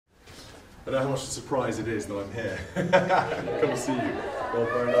I know how much a surprise it is that I'm here. Come to see you. Well,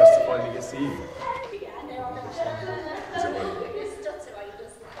 very nice to finally get to see you. Is it well?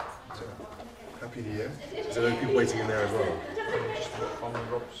 Happy New Year. Is there other people waiting in there as well?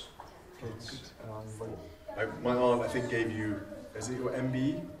 My aunt, I think, gave you, is it your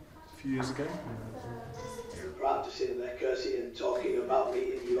MBE a few years ago? Practicing their courtesy and talking about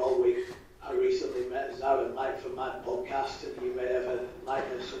meeting you all week. I recently met Zara and Mike from my podcast, and you may have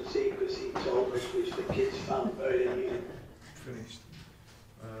enlightened some secrets he told us, which the kids found very amusing.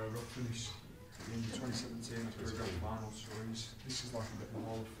 Rob finished in 2017 for the grand final, so this is like a bit of a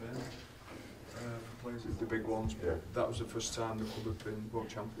Hall of Fame for players, the big ones. But that was the first time the club had been world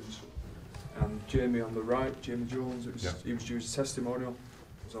champions. And Jamie on the right, Jamie Jones, he was due as a testimonial.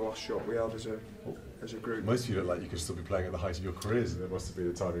 It was the last shot we had as a group. Most of you look like you could still be playing at the height of your careers, and it must have been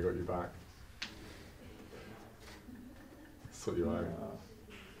the time we got you back. Sort you out.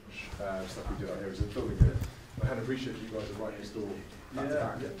 Stuff we do out here is in filming it. I had appreciated you guys are right next door. Back to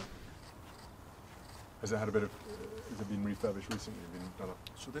back. Has it been refurbished recently? Done up?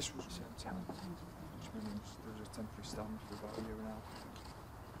 So this was a tenant, which means there was a temporary stand for about a year and a half.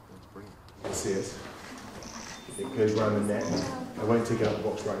 That's brilliant. You can see it. It goes around the neck. I won't take it out of the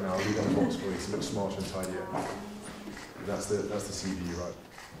box right now. I'll leave it on the box for you so it looks smarter and tidier. That's the CBE, right?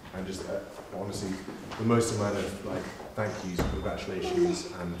 And just honestly, the most amount of thank yous, congratulations,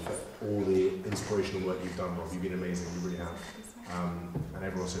 and for all the inspirational work you've done, Rob. You've been amazing, you really have. And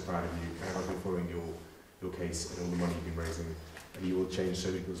everyone's so proud of you. And everyone's been following your case and all the money you've been raising. And you will change so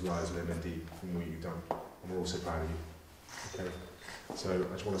many people's lives with MND from what you've done. And we're all so proud of you. Okay. So I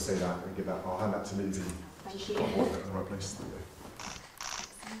just want to say that and give that. I'll hand that to Lindsay. Thank you. Got one in the right place.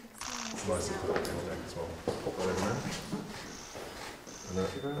 It's nice to put that on deck as well. Pop that over there.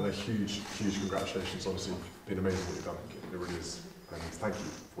 And a huge congratulations. Honestly, it's been amazing what you've done. It really is. And thank you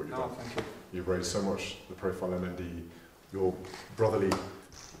for what you've done. Thank you. You've raised so much, the profile MND, your brotherly.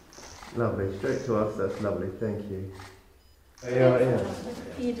 Lovely, straight to us, that's lovely, thank you. Yeah.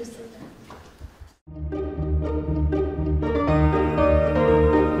 You just said that.